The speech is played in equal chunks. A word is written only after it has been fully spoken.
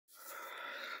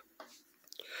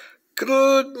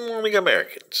Good morning,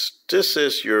 Americans. This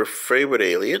is your favorite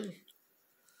alien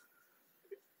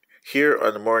here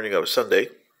on the morning of Sunday,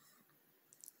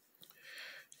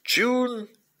 June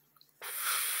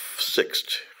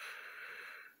 6th,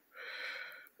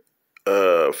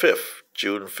 5th,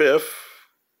 June 5th,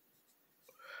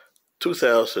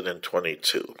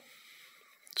 2022.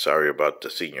 Sorry about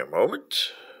the senior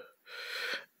moment.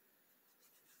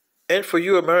 And for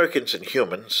you Americans and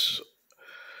humans,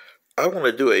 I want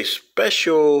to do a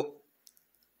special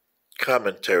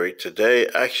commentary today,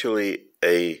 actually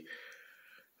a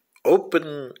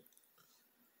open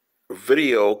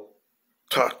video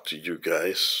talk to you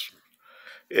guys.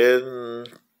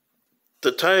 And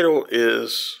the title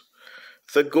is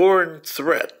The Gorn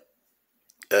Threat,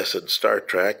 as in Star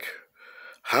Trek,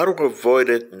 How to Avoid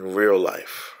It in Real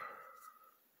Life.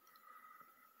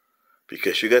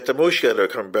 Because you got the Mushka that are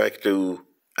coming back to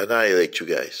annihilate you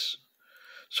guys.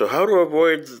 So how to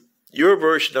avoid your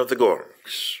version of the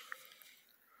Gorns?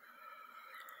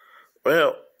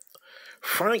 Well,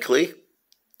 frankly,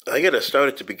 I gotta start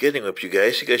at the beginning with you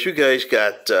guys, because you guys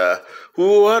got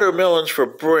watermelons for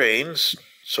brains.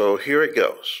 So here it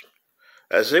goes.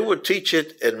 As they would teach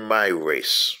it in my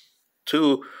race,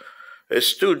 to a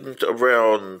student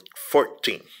around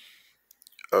 14.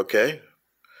 Okay?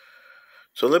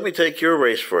 So let me take your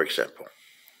race, for example.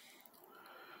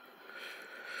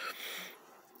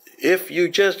 If you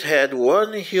just had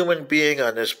one human being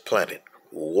on this planet,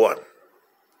 one,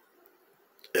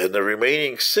 and the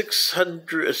remaining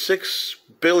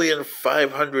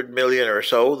 6,500,000,000 or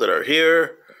so that are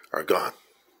here are gone,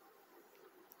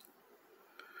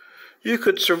 you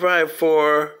could survive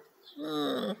for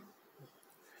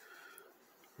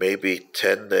maybe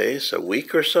 10 days, a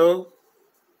week or so.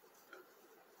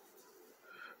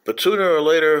 But sooner or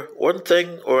later, one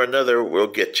thing or another will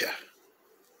get you.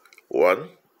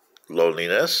 One,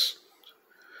 loneliness.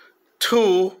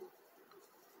 Two,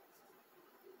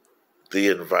 the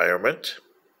environment.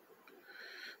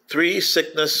 Three,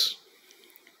 sickness.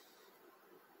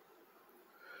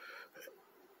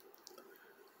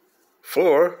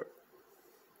 Four,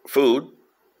 food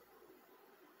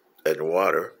and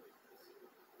water.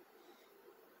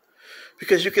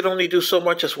 Because you can only do so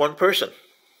much as one person.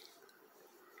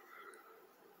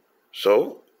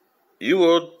 So, you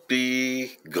will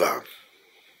be gone,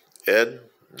 and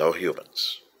no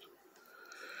humans.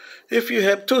 If you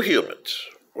have two humans,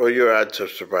 well, your odds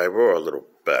of survival are a little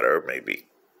better, maybe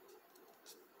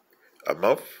a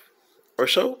month or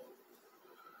so.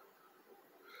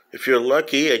 If you're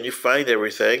lucky and you find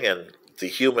everything and the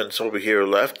humans over here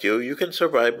left you, you can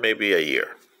survive maybe a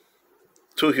year.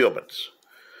 Two humans.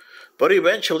 But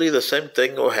eventually the same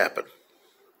thing will happen.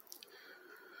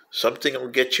 Something will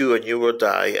get you and you will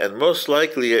die, and most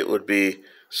likely it would be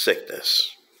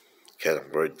sickness. Can't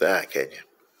avoid that, can you?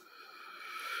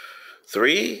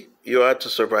 3, your odds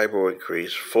of survival will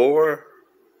increase. 4,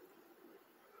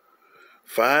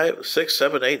 5, 6,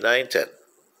 7, 8, 9, 10.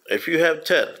 If you have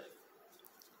 10,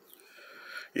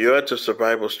 your odds of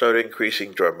survival start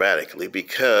increasing dramatically,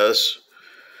 because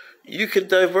you can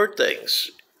divert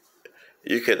things.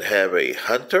 You can have a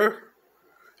hunter,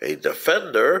 a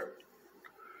defender,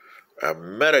 a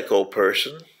medical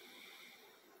person,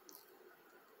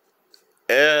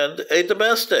 and a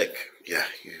domestic. Yeah,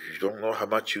 you don't know how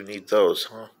much you need those,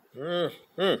 huh?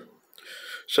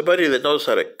 Somebody that knows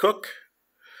how to cook,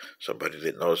 somebody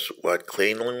that knows what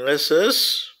cleanliness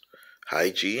is,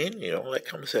 hygiene, that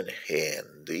comes in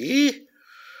handy.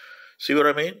 See what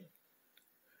I mean?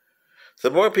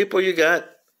 The more people you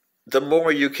got, the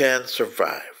more you can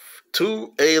survive,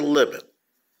 to a limit.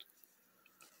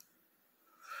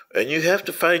 And you have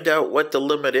to find out what the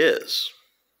limit is.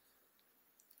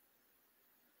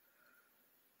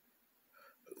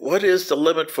 What is the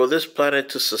limit for this planet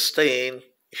to sustain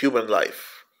human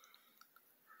life?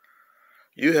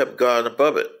 You have gone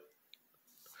above it.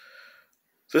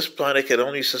 This planet can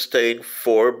only sustain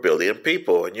 4 billion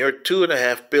people, and you're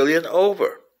 2.5 billion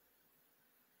over.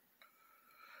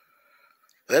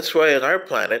 That's why on our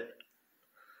planet,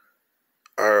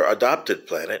 our adopted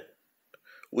planet,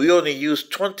 we only use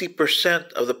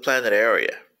 20% of the planet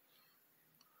area.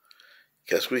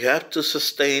 Because we have to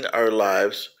sustain our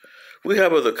lives. We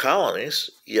have other colonies,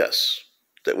 yes,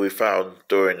 that we found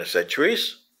during the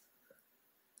centuries.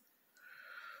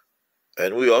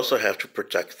 And we also have to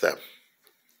protect them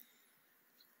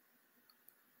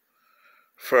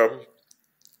from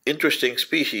interesting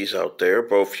species out there,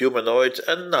 both humanoids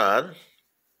and non,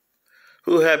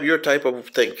 who have your type of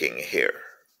thinking here,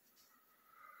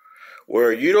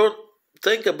 where you don't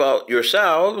think about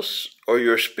yourselves or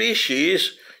your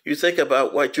species, you think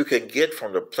about what you can get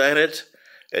from the planet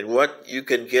and what you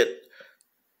can get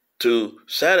to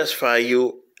satisfy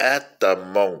you at the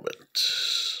moment.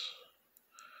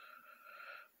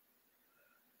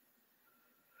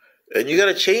 And you got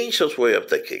to change those way of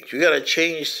thinking. You got to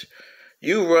change.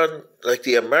 You run, like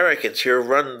the Americans here,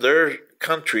 run their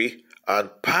country on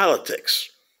politics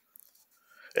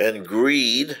and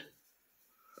greed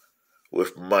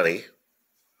with money,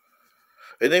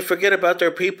 and they forget about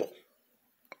their people.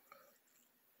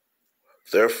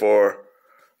 Therefore,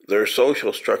 their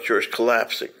social structure is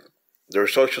collapsing. Their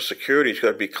social security is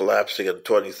going to be collapsing in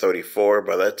 2034.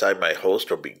 By that time, my host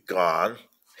will be gone.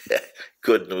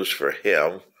 Good news for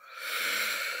him.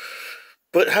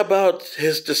 But how about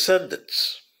his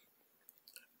descendants?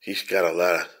 He's got a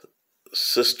lot of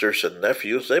sisters and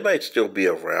nephews. They might still be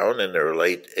around in their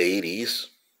late 80s,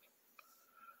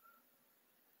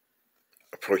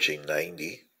 approaching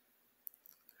 90.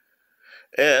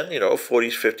 And, 40s,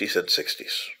 50s, and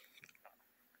 60s.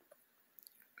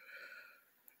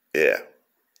 Yeah.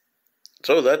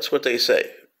 So that's what they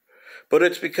say. But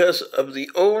it's because of the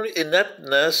own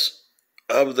ineptness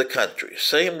of the country.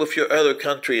 Same with your other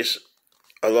countries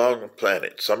along the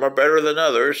planet. Some are better than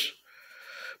others.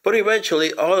 But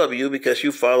eventually, all of you, because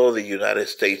you follow the United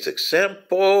States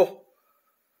example,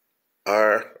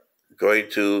 are going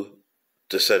to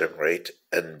disintegrate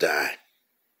and die.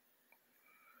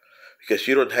 Because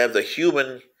you don't have the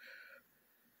human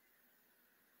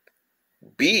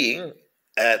being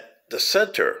at the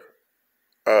center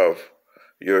of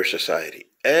your society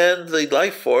and the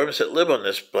life forms that live on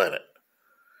this planet.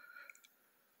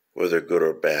 Whether good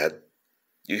or bad,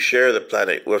 you share the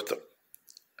planet with them.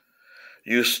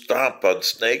 You stomp on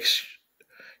snakes.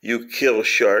 You kill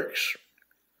sharks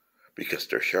because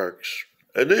they're sharks.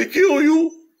 And they kill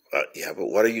you. Yeah, but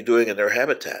what are you doing in their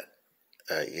habitat?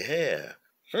 Yeah.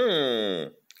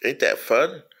 Ain't that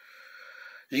fun?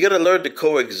 You got to learn to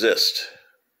coexist.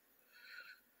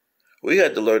 We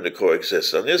had to learn to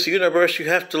coexist. On this universe, you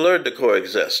have to learn to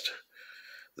coexist.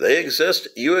 They exist,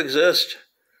 you exist,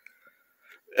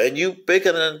 and you make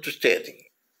an understanding.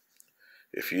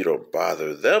 If you don't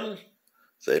bother them,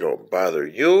 they don't bother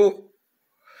you.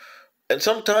 And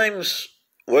sometimes,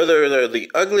 whether they're the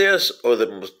ugliest or the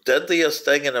most deadliest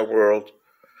thing in the world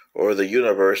or the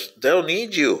universe, they'll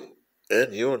need you,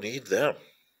 and you'll need them.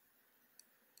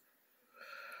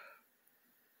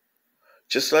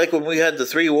 Just like when we had the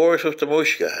 3 wars with the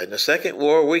Mushka. In the second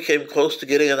war, we came close to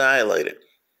getting annihilated.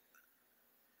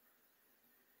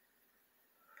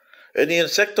 And the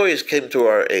insectoids came to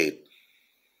our aid.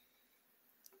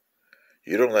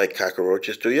 You don't like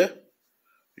cockroaches, do you?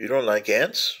 You don't like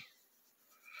ants?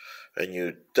 And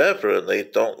you definitely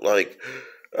don't like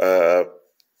the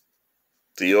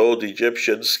old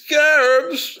Egyptian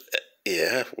scarabs.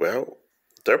 Yeah, well,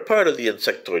 they're part of the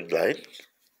insectoid line.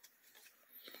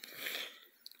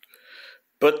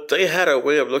 But they had a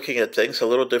way of looking at things a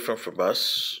little different from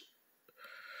us.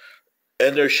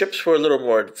 And their ships were a little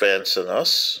more advanced than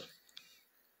us.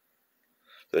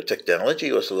 Their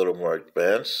technology was a little more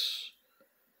advanced.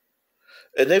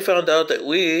 And they found out that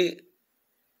we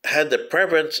had the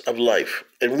prevalence of life.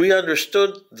 And we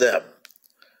understood them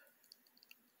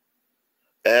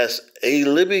as a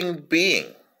living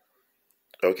being.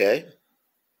 Okay?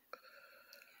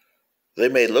 They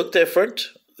may look different.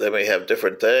 They may have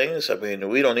different things. I mean,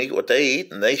 we don't eat what they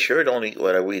eat, and they sure don't eat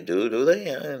what we do they?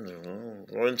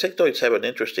 Well, insectoids have an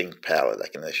interesting palate, I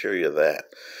can assure you that.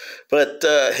 But,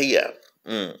 yeah.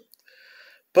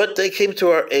 But they came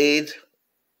to our aid,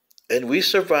 and we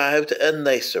survived, and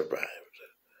they survived.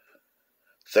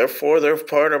 Therefore, they're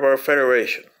part of our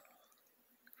federation.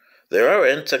 There are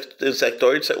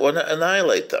insectoids that want to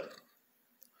annihilate them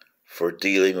for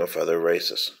dealing with other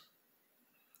races.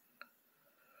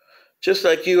 Just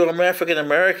like you African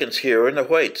Americans here and the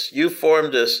whites, you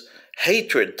formed this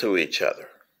hatred to each other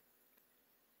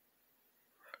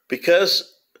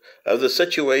because of the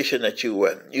situation that you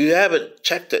went. You haven't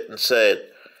checked it and said,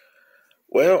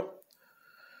 well,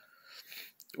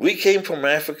 we came from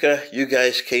Africa, you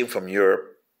guys came from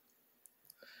Europe,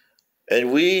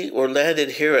 and we were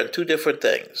landed here on 2 different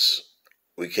things.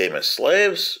 We came as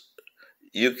slaves,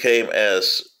 you came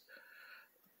as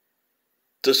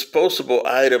disposable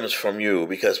items from you,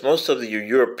 because most of the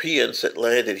Europeans that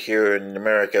landed here in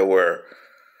America were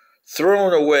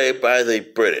thrown away by the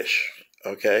British,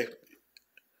 okay?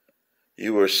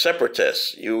 You were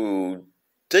separatists. You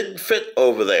didn't fit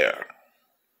over there.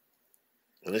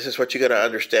 And this is what you got to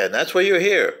understand. That's why you're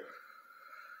here.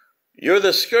 You're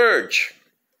the scourge.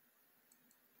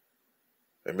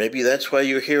 And maybe that's why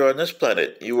you're here on this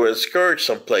planet. You were a scourge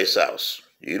someplace else.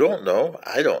 You don't know.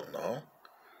 I don't know.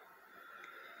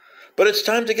 But it's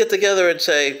time to get together and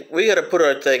say, we got to put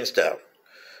our things down.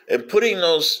 And putting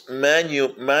those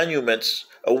monuments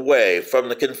away from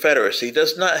the Confederacy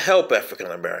does not help African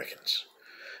Americans.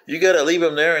 You got to leave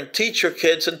them there and teach your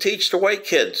kids and teach the white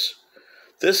kids.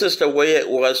 This is the way it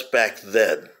was back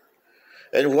then.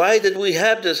 And why did we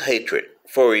have this hatred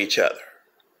for each other?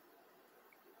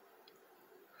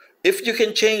 If you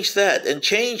can change that and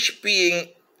change being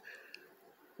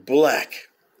black,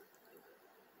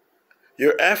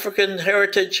 your African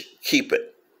heritage, keep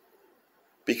it.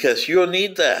 Because you'll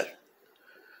need that.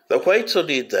 The whites will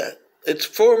need that. It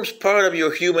forms part of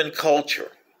your human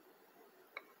culture.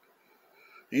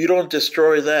 You don't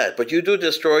destroy that, but you do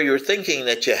destroy your thinking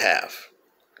that you have.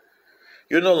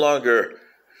 You're no longer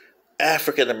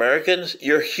African Americans,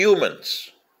 you're humans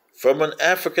from an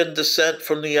African descent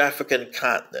from the African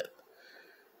continent.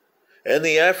 And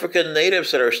the African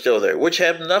natives that are still there, which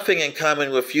have nothing in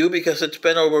common with you because it's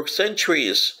been over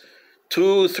centuries,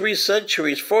 2, 3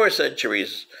 centuries, 4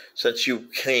 centuries since you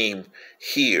came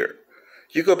here.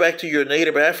 You go back to your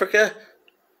native Africa,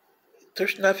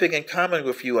 there's nothing in common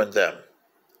with you and them.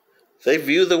 They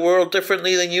view the world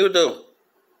differently than you do.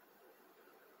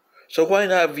 So why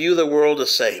not view the world the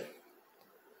same?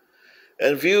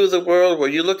 And view the world where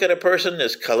you look at a person,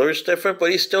 his color is different,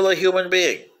 but he's still a human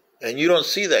being. And you don't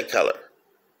see that color.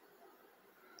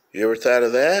 You ever thought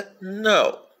of that?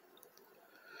 No.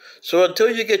 So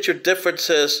until you get your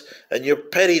differences and your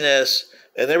pettiness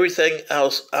and everything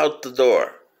else out the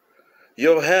door,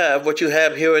 you'll have what you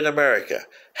have here in America.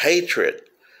 Hatred,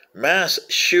 mass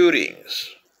shootings.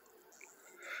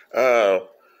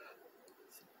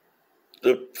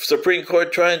 The Supreme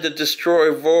Court trying to destroy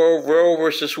Roe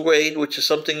versus Wade, which is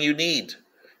something you need.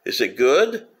 Is it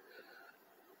good?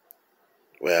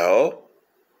 Well,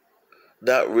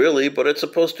 not really, but it's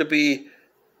supposed to be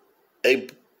a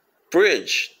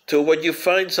bridge to when you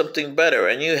find something better,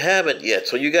 and you haven't yet,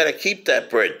 so you got to keep that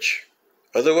bridge.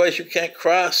 Otherwise, you can't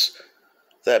cross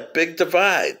that big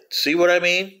divide. See what I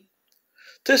mean?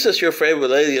 This is your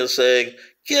favorite alien saying,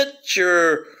 get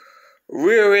your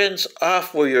rear ends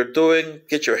off what you're doing.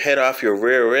 Get your head off your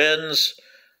rear ends.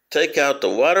 Take out the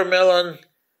watermelon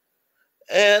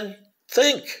and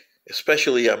think,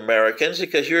 especially Americans,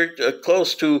 because you're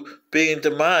close to being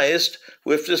demised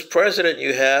with this president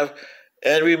you have.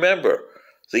 And remember,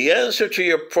 the answer to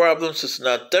your problems is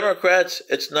not Democrats,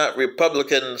 it's not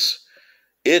Republicans,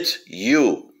 it's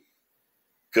you.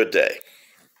 Good day.